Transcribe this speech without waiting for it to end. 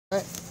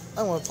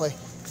I want to play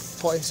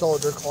toy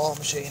soldier claw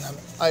machine on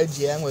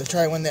I.G.A. I'm going to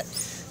try and win that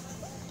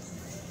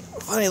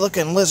funny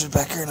looking lizard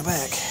back here in the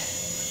back.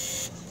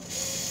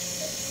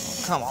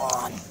 Oh, come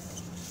on.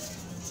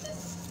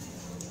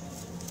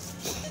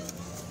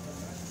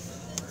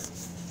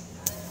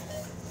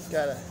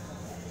 Gotta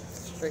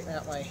straighten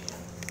out my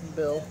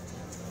bill.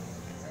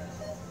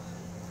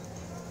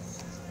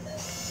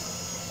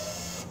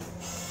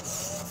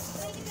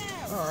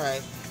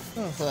 Alright.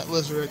 Oh, for that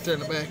lizard right there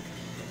in the back.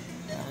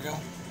 There we go.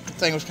 The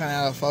thing was kind of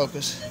out of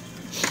focus.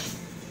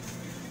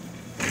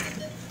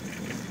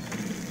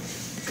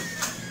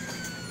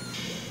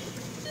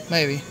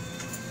 Maybe.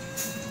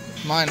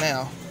 Mine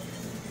now.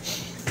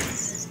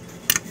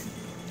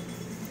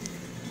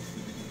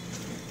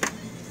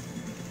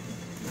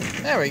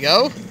 There we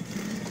go.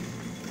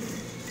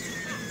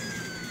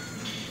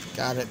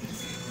 Got it.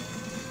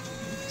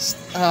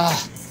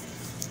 I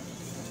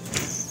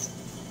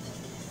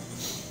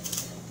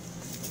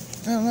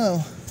don't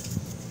know.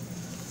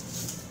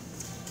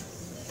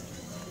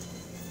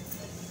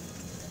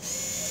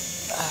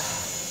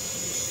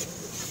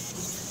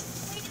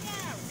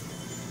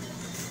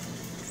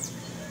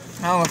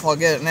 I don't know if I'll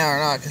get it now or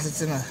not because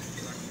it's in an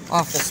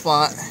awful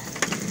spot.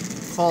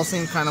 Fall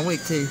seemed kind of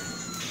weak too.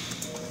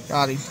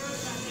 Got him.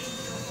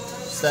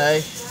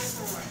 Stay.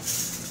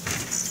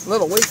 A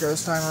little weaker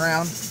this time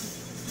around.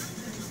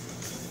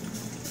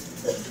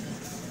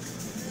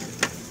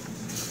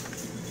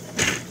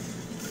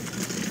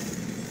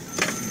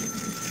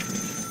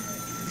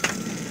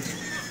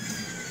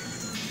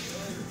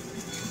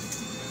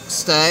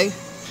 Stay.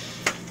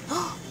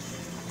 Oh,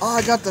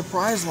 I got the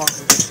prize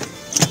locker.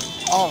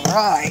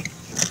 Alright.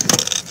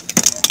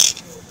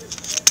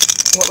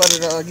 What letter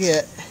did I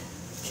get?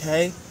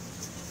 Okay.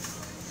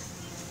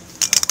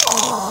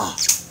 Oh,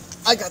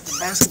 I got the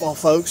basketball,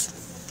 folks.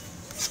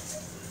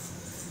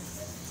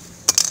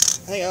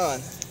 Hang on.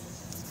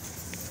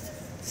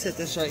 Set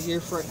this right here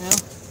for right now.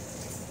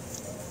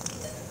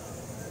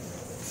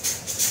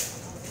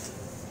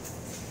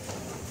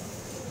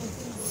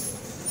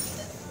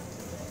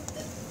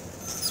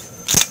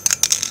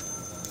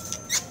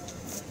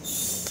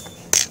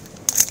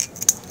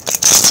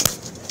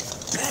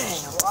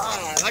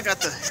 I got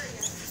the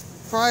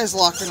prize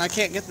locker and I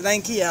can't get the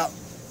dang key out.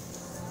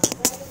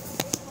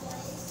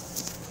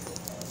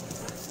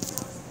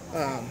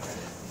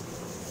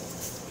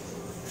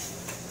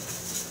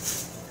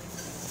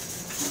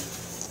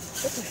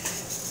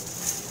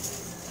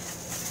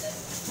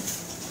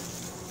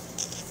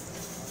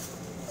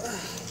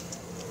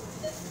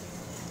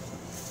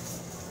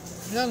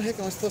 How the heck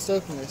am I supposed to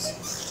open this?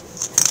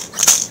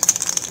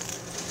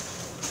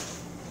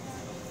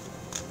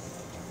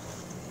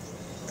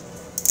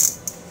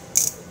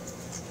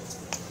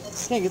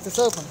 Can't get this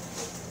open.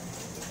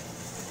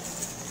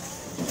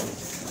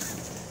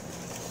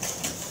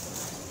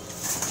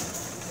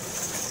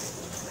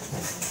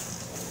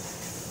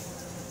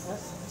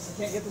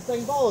 I can't get this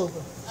thing ball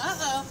open.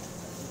 Uh-oh.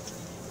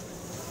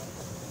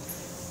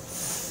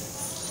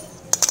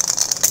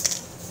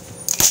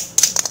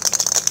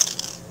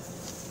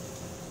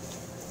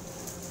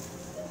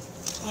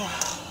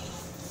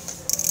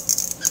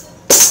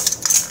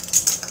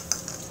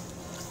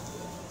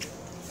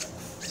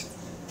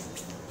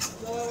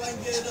 No way I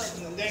can get it up,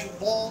 and the dang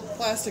ball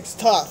plastic's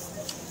tough.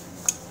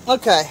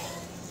 Okay.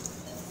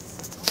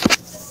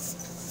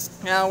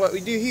 Now what we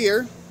do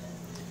here,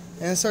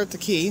 insert the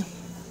key.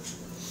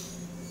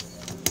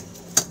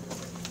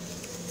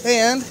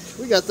 And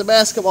we got the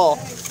basketball.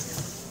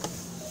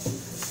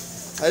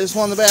 I just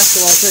won the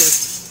basketball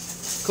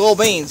too. Cool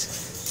beans.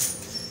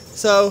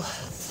 So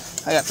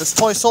I got this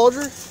toy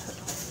soldier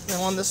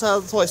and on this side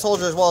of the toy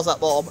soldier as well as that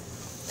ball. But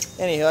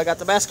anywho, I got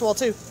the basketball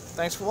too.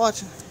 Thanks for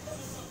watching.